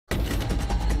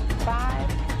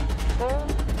4,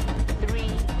 3,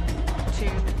 2,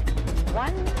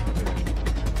 1.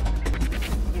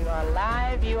 You are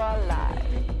live, you are live.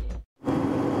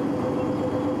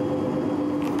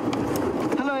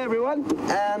 Hello everyone,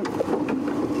 and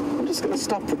I'm just going to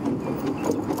stop the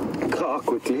car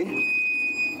quickly.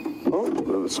 Oh, a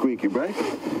little squeaky brake.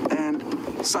 And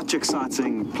such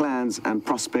exciting plans and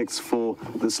prospects for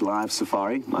this live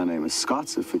safari. My name is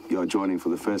Scott, if you're joining for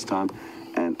the first time,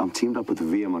 and I'm teamed up with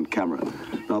VM on camera.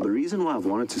 Now, the reason why I've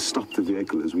wanted to stop the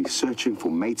vehicle is we're searching for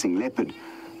mating leopard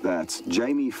that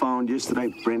Jamie found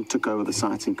yesterday. Brent took over the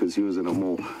sighting because he was in a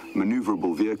more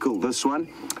maneuverable vehicle, this one.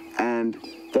 And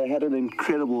they had an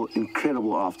incredible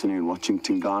afternoon watching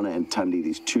Tingana and Tundi,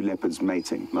 these two leopards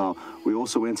mating. Now, we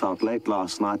also went out late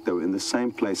last night. They were in the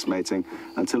same place mating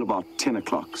until about 10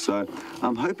 o'clock. So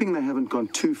I'm hoping they haven't gone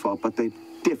too far, but they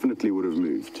definitely would have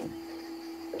moved.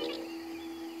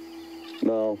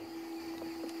 Now,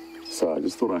 sorry, I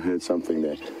just thought I heard something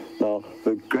there. Now,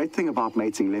 the great thing about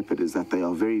mating leopard is that they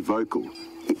are very vocal.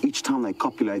 Each time they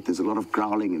copulate, there's a lot of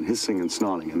growling and hissing and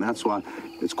snarling, and that's why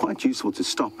it's quite useful to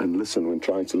stop and listen when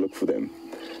trying to look for them.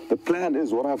 The plan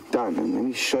is, what I've done, and let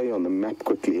me show you on the map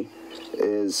quickly,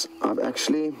 is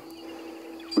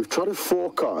we've tried to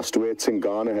forecast where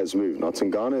Tingana has moved. Now,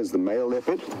 Tingana is the male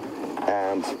leopard,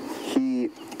 and he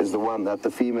is the one that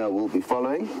the female will be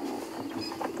following.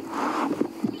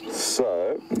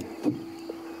 So,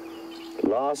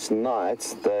 last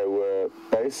night they were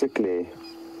basically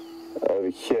over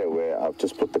here where I've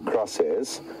just put the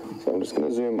crosshairs. So I'm just going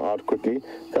to zoom out quickly.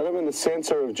 Kind of in the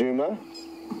center of Juma,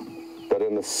 but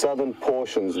in the southern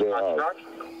portions thereof.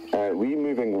 And we're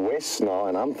moving west now,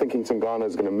 and I'm thinking Tingana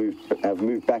is going to have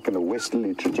moved back in a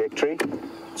westerly trajectory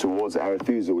towards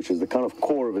Arathusa, which is the kind of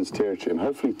core of his territory. And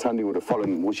hopefully Tundi would have followed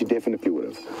him, which he definitely would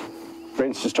have.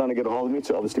 Brent's just trying to get a hold of me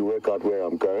to obviously work out where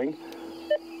I'm going.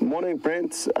 Morning,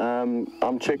 Brent.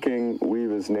 I'm checking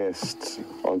Weaver's Nest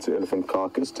onto Elephant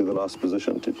Carcass to the last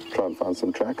position to try and find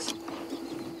some tracks.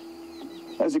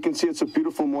 As you can see, it's a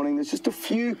beautiful morning. There's just a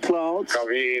few clouds.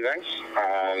 Copy, thanks.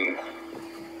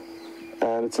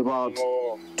 And it's about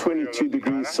 22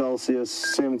 degrees Celsius,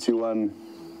 71.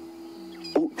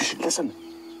 Oh, listen.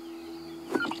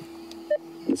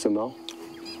 Listen now.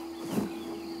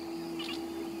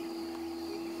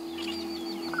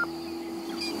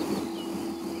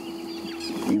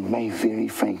 You may very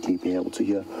faintly be able to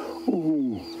hear,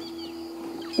 ooh,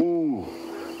 ooh,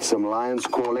 some lions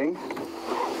calling.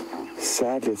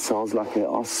 Sadly, it sounds like they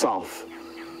are south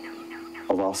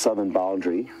of our southern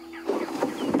boundary,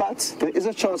 but there is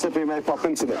a chance that we may pop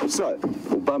into them. So,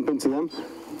 we'll bump into them.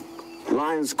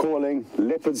 Lions calling,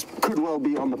 leopards could well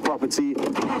be on the property.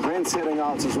 Brent's heading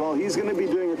out as well. He's going to be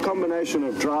doing a combination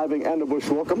of driving and a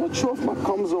bushwalk. I'm not sure if my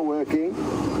comms are working.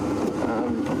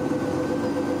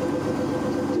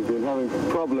 Having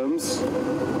problems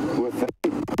with them,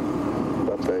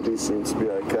 but they do seem to be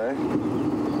okay.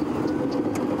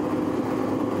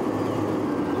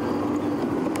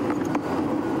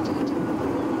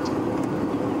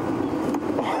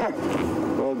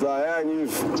 Well, Diane,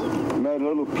 you've made a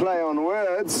little play on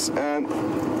words, and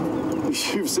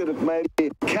you've said it may be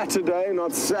Catterday,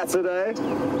 not Saturday.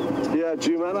 Yeah,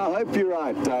 Juman, I hope you're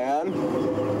right, Diane.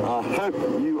 I hope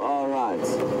you are right.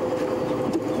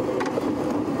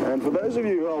 And for those of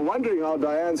you who are wondering how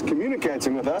Diane's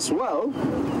communicating with us, well,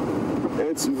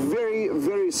 it's very,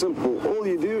 very simple. All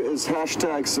you do is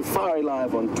hashtag Safari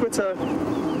Live on Twitter,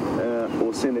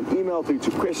 or send an email through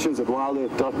to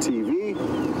questions@wildearth.tv,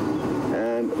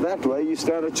 and that way you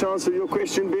stand a chance of your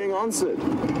question being answered.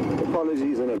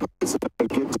 Apologies in advance if I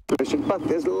don't get to the question, but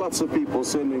there's lots of people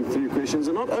sending through questions,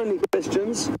 and not only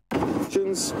questions,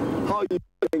 how are you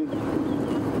doing?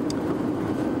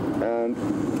 And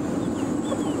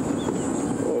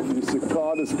the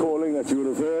cicadas calling that you would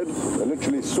have heard. They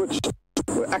literally switched,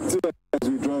 were activated as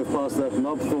we drove past that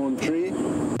knobthorn tree.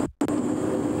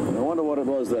 And I wonder what it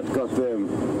was that got them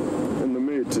in the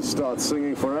mood to start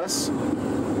singing for us.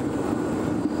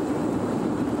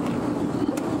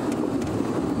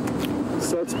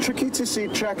 So it's tricky to see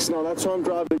tracks now. That's why I'm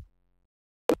driving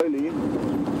slowly.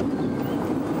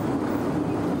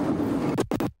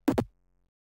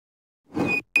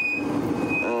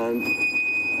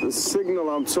 The signal,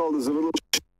 I'm told, is a little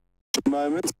at the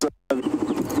moment,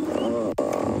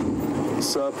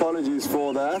 so apologies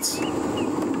for that.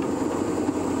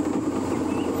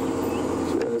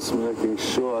 Just making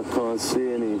sure I can't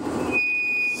see any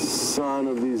sign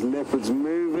of these leopards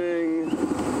moving.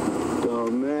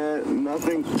 Down there,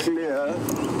 nothing clear.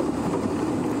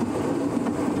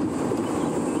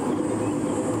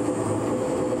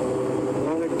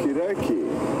 Okie dokie.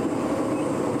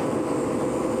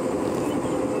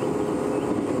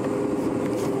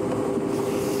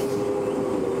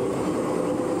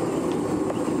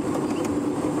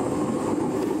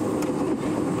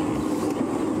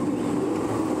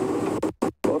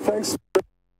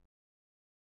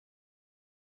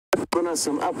 given us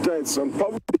some updates on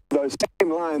probably those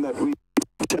same line that we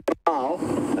now.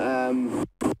 And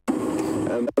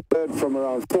I heard from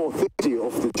around 4:30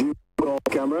 off the Juma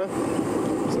camera.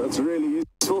 So that's really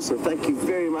useful. So thank you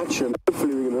very much, and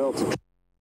hopefully we're going to be able to track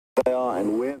where they are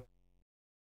and where.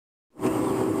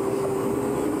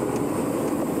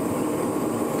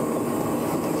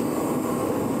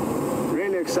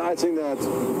 Really exciting that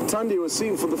Tundi was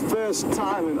seen for the first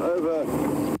time in over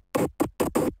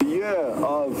a year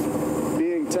of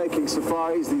taking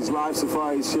safaris, these live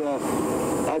safaris here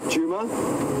at Juma.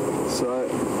 So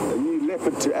a new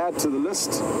leopard to add to the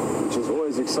list, which is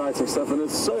always exciting stuff. And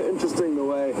it's so interesting the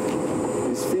way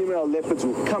these female leopards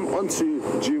will come onto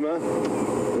Juma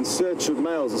in search of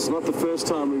males. It's not the first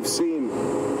time we've seen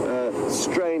a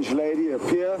strange lady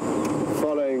appear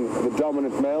following the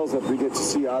dominant males that we get to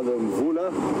see either in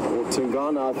Mvula or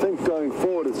Tingana. I think going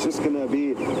forward it's just going to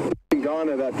be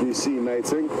Tingana that we see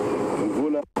mating.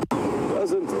 Mvula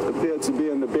doesn't appear to be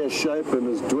in the best shape and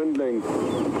is dwindling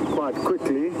quite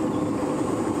quickly.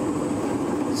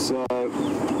 So I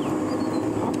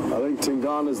think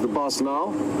Tingana is the boss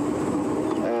now.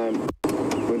 And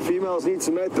when females need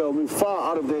to mate, they'll move far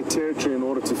out of their territory in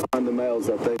order to find the males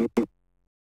that they need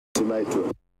to mate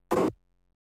with.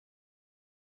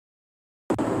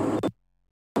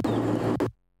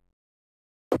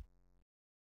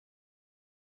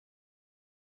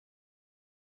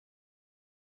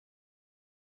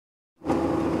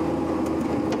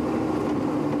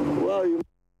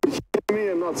 Me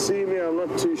and not see me, I'm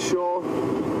not too sure.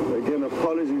 Again,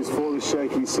 apologies for the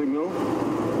shaky signal.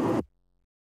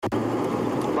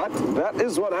 But that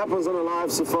is what happens on a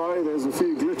live safari. There's a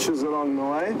few glitches along the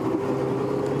way,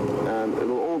 and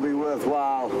it'll all be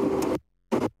worthwhile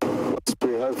once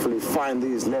we hopefully find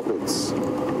these leopards.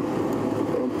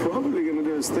 What I'm probably going to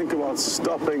do is think about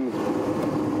stopping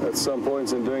at some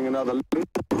point and doing another link.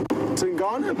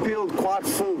 Tingana appeared quite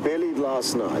full-bellied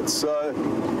last night, so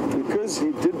because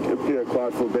he did appear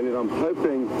quite full-bellied, I'm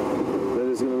hoping that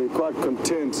he's going to be quite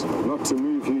content not to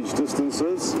move huge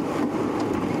distances.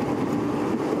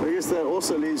 I guess that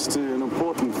also leads to an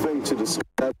important thing to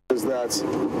discuss, is that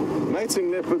mating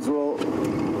leopards will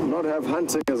not have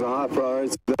hunting as a high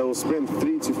priority. They will spend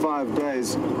 3 to 5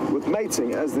 days with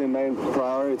mating as their main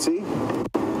priority.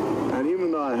 And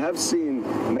even though I have seen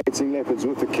mating leopards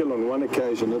with a kill on one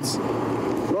occasion, it's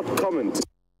not common to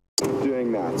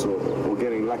doing that or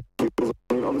getting lucky.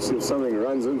 I mean, obviously if something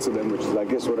runs into them, which is I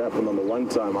guess what happened on the one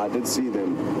time I did see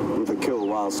them with a kill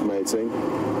whilst mating,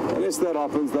 unless that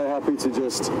happens, they're happy to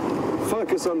just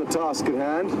focus on the task at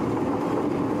hand,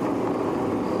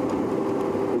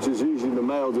 which is usually the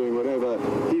male doing whatever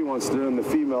he wants to do and the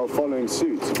female following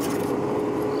suit.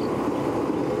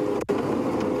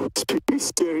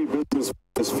 Scary business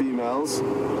as females.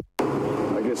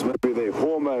 I guess maybe their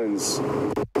hormones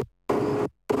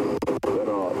that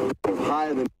are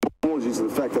higher than normal due to the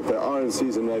fact that they are in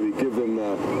season maybe give them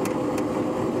the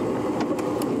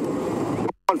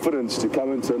confidence to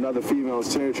come into another female's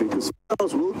territory, because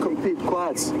females will compete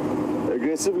quite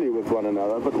aggressively with one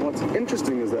another. But what's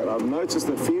interesting is that I've noticed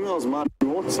that females might be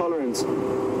more tolerant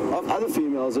of other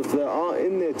females if they are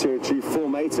in their territory for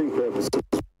mating purposes.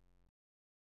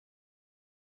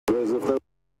 Whereas if they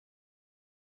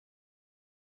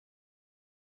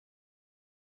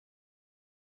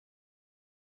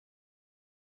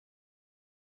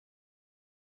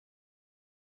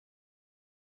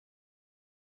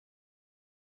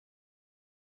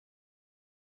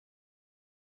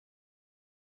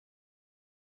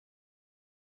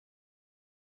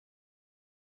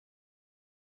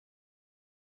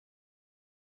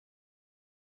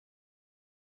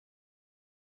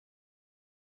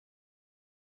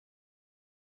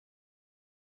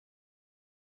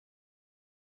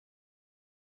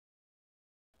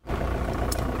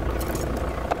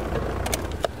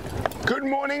Good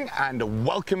morning and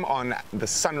welcome on the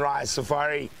Sunrise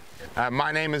Safari.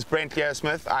 My name is Brent Leo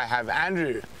Smith. I have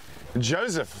Andrew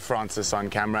Joseph Francis on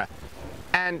camera,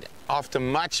 and after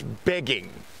much begging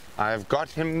I have got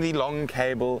him the long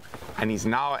cable and he's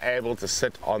now able to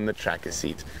sit on the tracker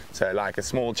seat. So like a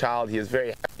small child, he is very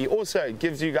happy. He also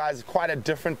gives you guys quite a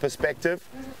different perspective,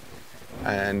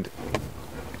 and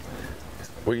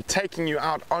we're taking you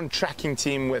out on tracking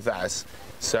team with us.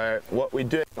 So what we're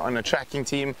doing on a tracking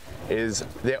team is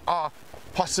there are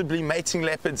possibly mating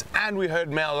leopards and we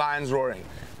heard male lions roaring.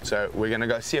 So we're gonna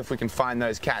go see if we can find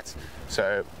those cats.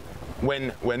 So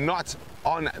when we're not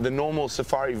on the normal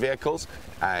safari vehicles,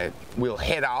 we'll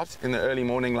head out in the early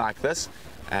morning like this,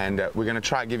 and we're gonna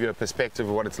try to give you a perspective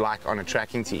of what it's like on a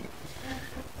tracking team.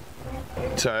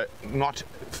 So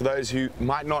for those who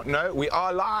might not know, we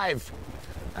are live.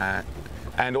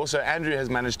 And also Andrew has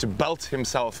managed to belt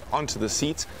himself onto the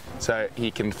seat so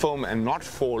he can film and not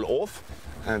fall off.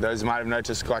 Those who might have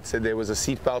noticed, Scott said there was a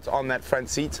seat belt on that front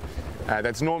seat.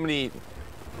 That's normally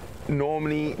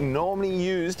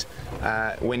used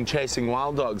when chasing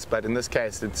wild dogs, but in this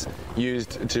case it's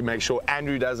used to make sure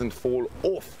Andrew doesn't fall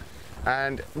off.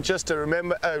 And just a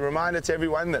reminder to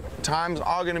everyone that times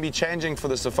are going to be changing for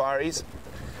the safaris,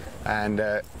 and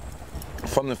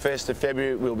from the 1st of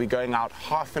February we'll be going out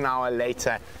half an hour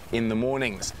later in the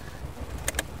mornings.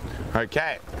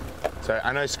 Okay, so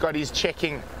I know Scotty's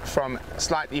checking from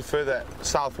slightly further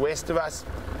southwest of us,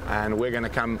 and we're going to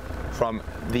come from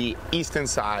the eastern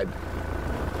side.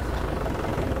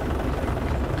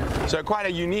 So quite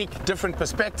a unique, different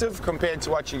perspective compared to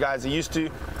what you guys are used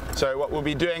to. So what we'll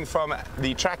be doing from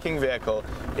the tracking vehicle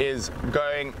is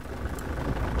going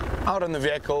out on the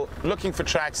vehicle, looking for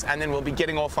tracks, and then we'll be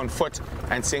getting off on foot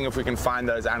and seeing if we can find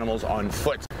those animals on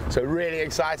foot. So really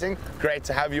exciting, great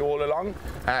to have you all along.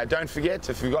 Don't forget,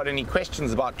 if you've got any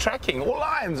questions about tracking or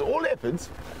lions or leopards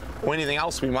or anything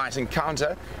else we might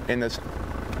encounter in this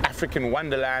African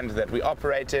wonderland that we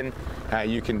operate in,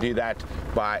 you can do that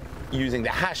by using the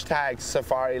hashtag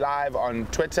Safari Live on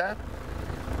Twitter,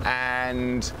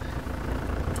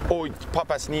 or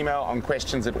pop us an email on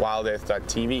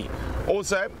questions@wildearth.tv.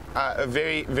 Also, a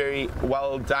very, very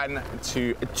well done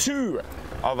to 2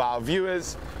 of our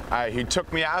viewers who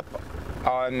took me up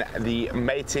on the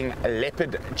mating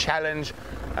leopard challenge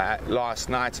last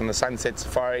night on the Sunset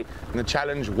Safari. And the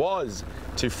challenge was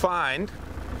to find,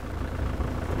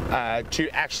 to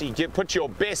actually put your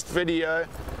best video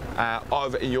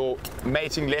of your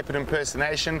mating leopard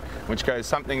impersonation, which goes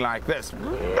something like this.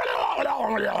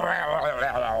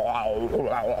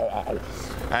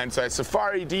 And so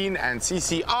Safari Dean and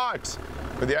CC Art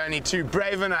were the only 2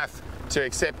 brave enough to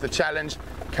accept the challenge.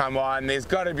 Come on, there's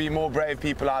got to be more brave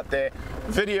people out there.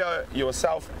 Video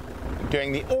yourself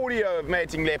doing the audio of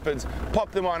mating leopards,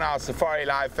 pop them on our Safari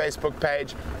Live Facebook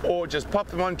page, or just pop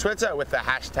them on Twitter with the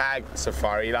hashtag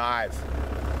Safari Live.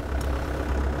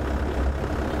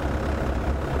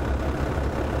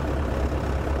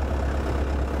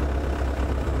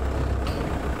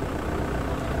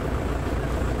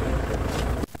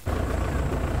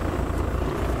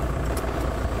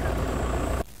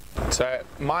 So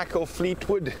Michael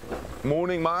Fleetwood,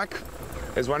 morning Mike,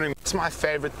 is wondering what's my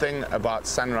favorite thing about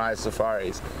sunrise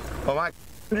safaris. Well, Mike,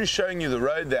 Andrew's showing you the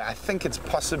road there. I think it's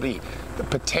possibly the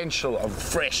potential of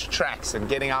fresh tracks and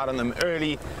getting out on them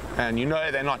early, and you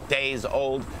know they're not days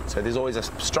old, so there's always a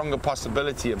stronger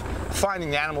possibility of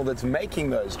finding the animal that's making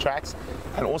those tracks.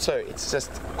 And also it's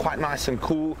just quite nice and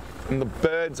cool, and the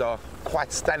birds are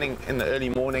quite stunning in the early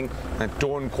morning, that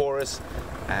dawn chorus.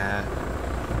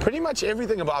 Pretty much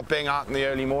everything about being out in the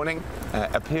early morning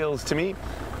appeals to me.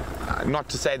 Not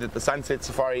to say that the Sunset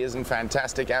Safari isn't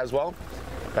fantastic as well,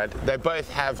 but they both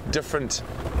have different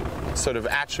sort of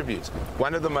attributes.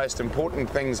 One of the most important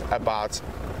things about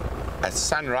a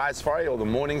sunrise safari or the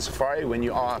morning safari, when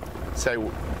you are, say,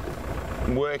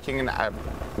 working,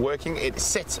 it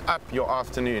sets up your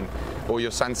afternoon or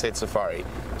your sunset safari.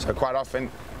 So quite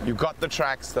often you've got the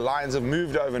tracks, the lions have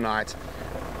moved overnight,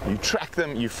 you track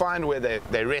them, you find where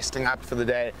they're resting up for the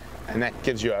day, and that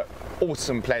gives you an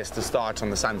awesome place to start on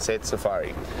the sunset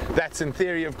safari. That's in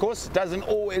theory, of course. It doesn't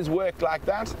always work like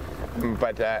that,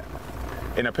 but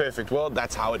in a perfect world,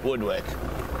 that's how it would work.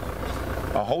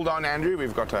 Hold on, Andrew,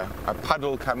 we've got a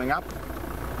puddle coming up.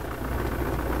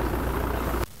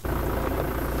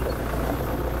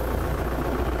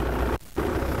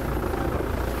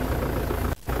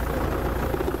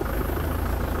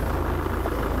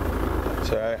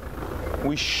 So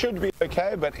we should be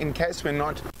okay, but in case we're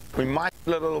not, we might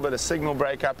get a little bit of signal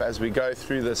breakup as we go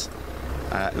through this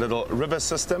little river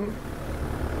system.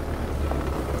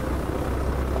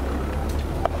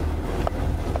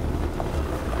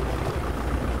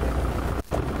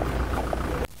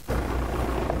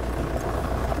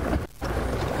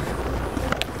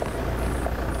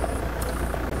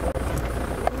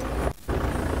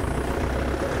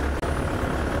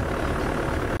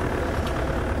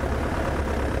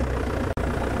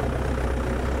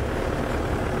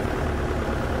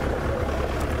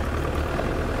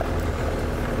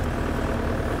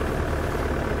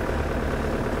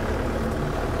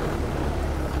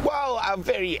 A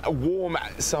very warm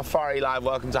Safari Live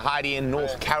welcome to Heidi in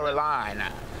North Carolina.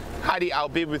 Heidi, I'll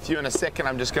be with you in a second.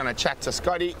 I'm just going to chat to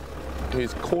Scotty,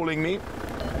 who's calling me,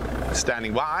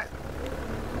 standing by.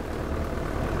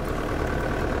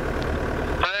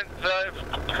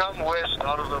 They've come west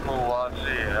out of the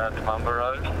Mulwatsi at Mamba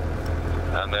Road,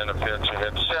 and then appear to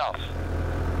head south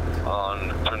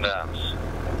on Prudence.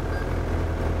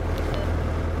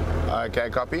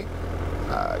 Okay, copy.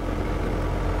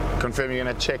 Confirm you're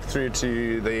going to check through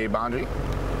to the boundary.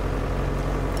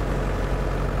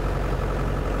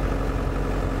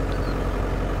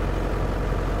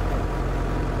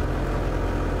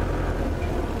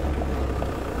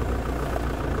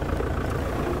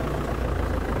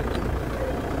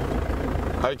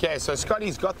 Okay, so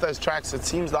Scotty's got those tracks. It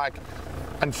seems like,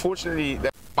 unfortunately,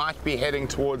 they might be heading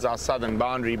towards our southern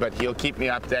boundary, but he'll keep me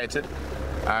updated.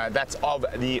 That's of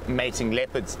the mating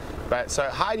leopards. But so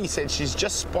Heidi said she's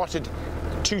just spotted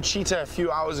 2 cheetah a few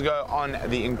hours ago on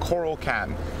the Incoral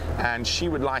cam, and she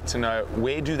would like to know,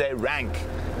 where do they rank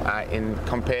in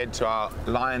compared to our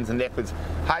lions and leopards?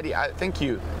 Heidi, I think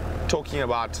you talking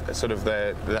about sort of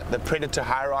the predator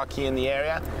hierarchy in the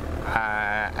area,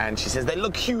 and she says they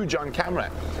look huge on camera.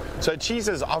 So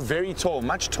cheetahs are very tall,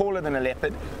 much taller than a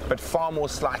leopard, but far more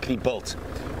slightly built.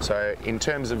 So in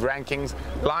terms of rankings,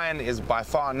 lion is by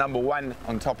far #1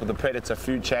 on top of the predator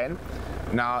food chain.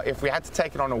 Now, if we had to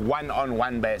take it on a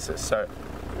one-on-one basis, so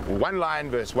 1 lion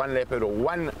versus 1 leopard, or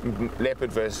 1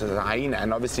 leopard versus a hyena,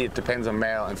 and obviously it depends on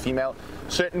male and female,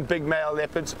 certain big male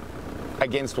leopards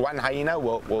against 1 hyena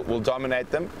will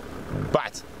dominate them,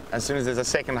 but as soon as there's a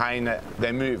second hyena,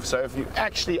 they move. So if you're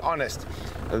actually honest,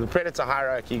 the predator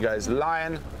hierarchy goes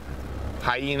lion,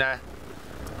 hyena,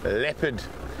 leopard,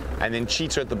 and then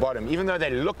cheetah at the bottom. Even though they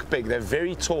look big, they're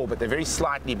very tall, but they're very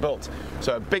slightly built.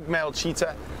 So a big male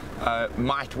cheetah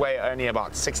might weigh only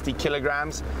about 60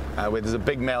 kilograms, whereas a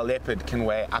big male leopard can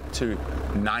weigh up to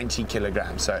 90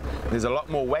 kilograms. So there's a lot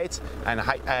more weight, and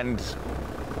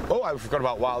oh, I forgot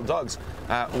about wild dogs.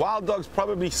 Wild dogs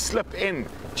probably slip in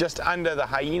just under the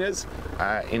hyenas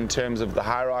in terms of the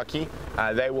hierarchy.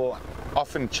 They will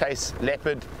often chase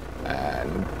leopard,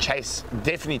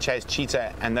 definitely chase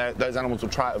cheetah, and those animals will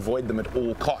try to avoid them at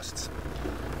all costs.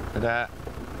 But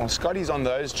while Scotty's on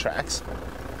those tracks,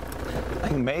 I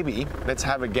think maybe let's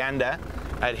have a gander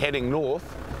at heading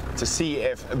north to see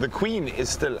if the Queen is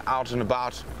still out and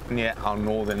about near our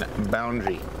northern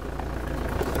boundary.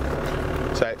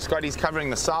 So Scotty's covering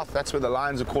the south, that's where the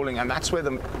lions are calling, and that's where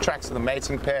the tracks of the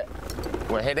mating pair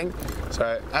were heading.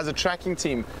 So as a tracking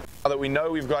team, now that we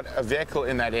know we've got a vehicle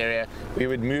in that area, we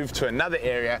would move to another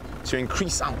area to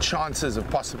increase our chances of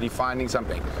possibly finding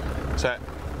something. So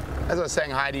as I was saying,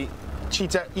 Heidi,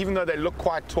 cheetah, even though they look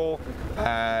quite tall,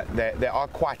 they are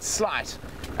quite slight,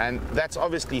 and that's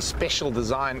obviously special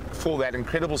design for that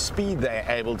incredible speed they're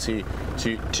able to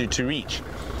reach.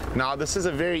 Now this is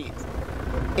a very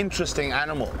interesting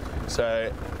animal.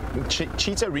 So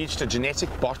cheetah reached a genetic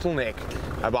bottleneck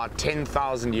about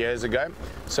 10,000 years ago.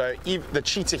 So the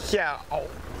cheetah here are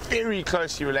very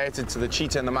closely related to the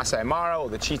cheetah in the Masai Mara or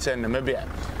the cheetah in Namibia.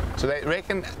 So they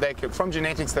reckon from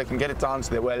genetics they can get it down to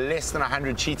there were less than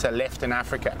 100 cheetah left in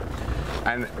Africa.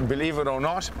 And believe it or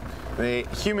not, the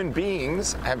human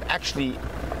beings have actually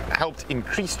helped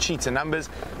increase cheetah numbers,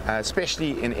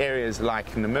 especially in areas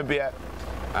like Namibia,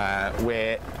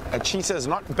 where a cheetah is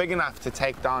not big enough to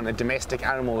take down a domestic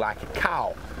animal like a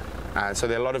cow. So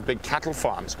there are a lot of big cattle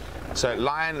farms. So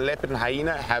lion, leopard and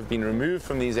hyena have been removed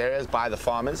from these areas by the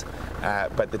farmers,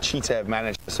 but the cheetah have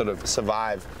managed to sort of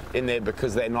survive in there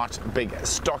because they're not big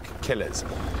stock killers.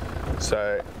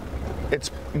 So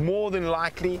it's more than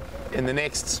likely in the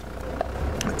next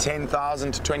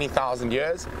 10,000 to 20,000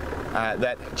 years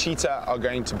that cheetah are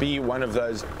going to be one of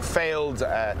those failed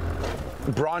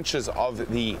branches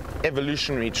of the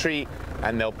evolutionary tree,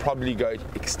 and they'll probably go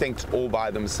extinct all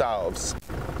by themselves.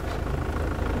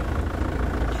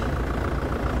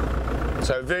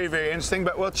 So very, very interesting,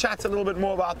 but we'll chat a little bit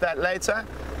more about that later.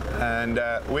 And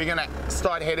we're gonna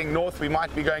start heading north. We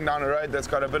might be going down a road that's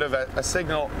got a bit of a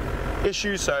signal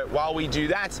issue, so while we do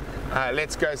that,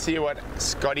 let's go see what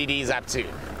Scotty D's up to.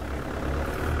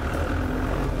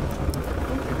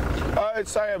 Oh,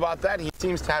 sorry about that, he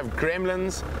seems to have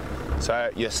gremlins, so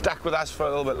you're stuck with us for a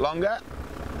little bit longer.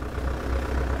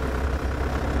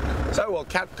 So we'll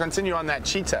continue on that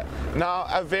cheetah. Now,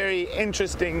 a very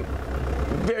interesting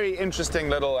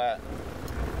little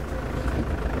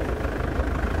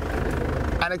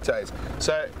anecdote.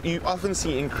 So you often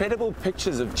see incredible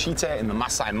pictures of cheetah in the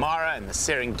Masai Mara, in the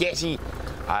Serengeti,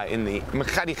 in the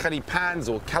Mkhari Pans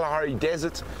or Kalahari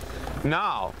Desert.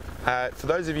 Now, for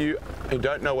those of you who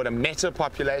don't know what a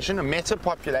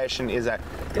metapopulation is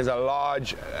a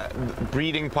large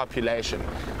breeding population.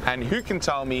 And who can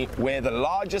tell me where the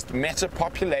largest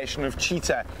metapopulation of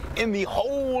cheetah in the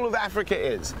whole of Africa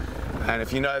is? And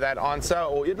if you know that answer,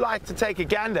 or you'd like to take a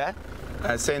gander,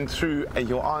 send through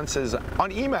your answers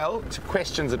on email to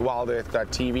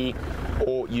questions@wildearth.tv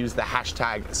or use the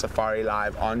hashtag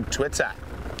SafariLive on Twitter.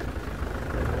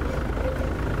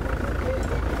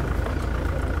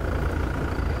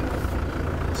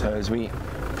 So as we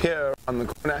peer on the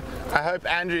corner, I hope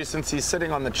Andrew, since he's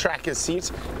sitting on the tracker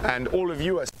seat, and all of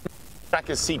you are sitting on the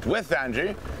tracker seat with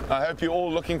Andrew, I hope you're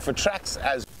all looking for tracks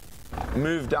as we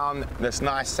move down this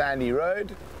nice sandy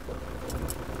road.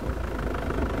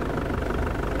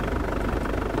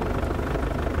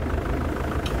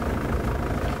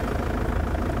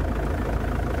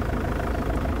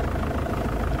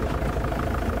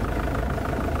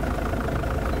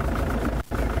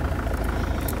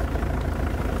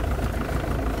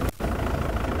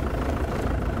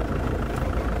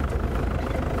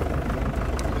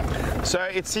 So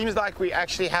it seems like we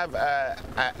actually have a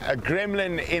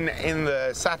gremlin in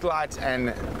the satellite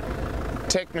and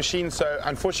tech machine. So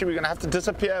unfortunately, we're going to have to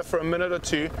disappear for a minute or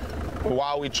two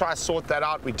while we try to sort that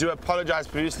out. We do apologize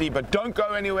profusely, but don't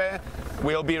go anywhere.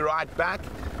 We'll be right back.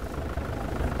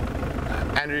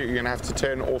 Andrew, you're going to have to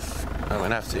turn off. I'm going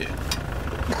to have to.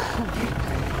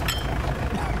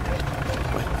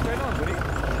 What's going on, buddy?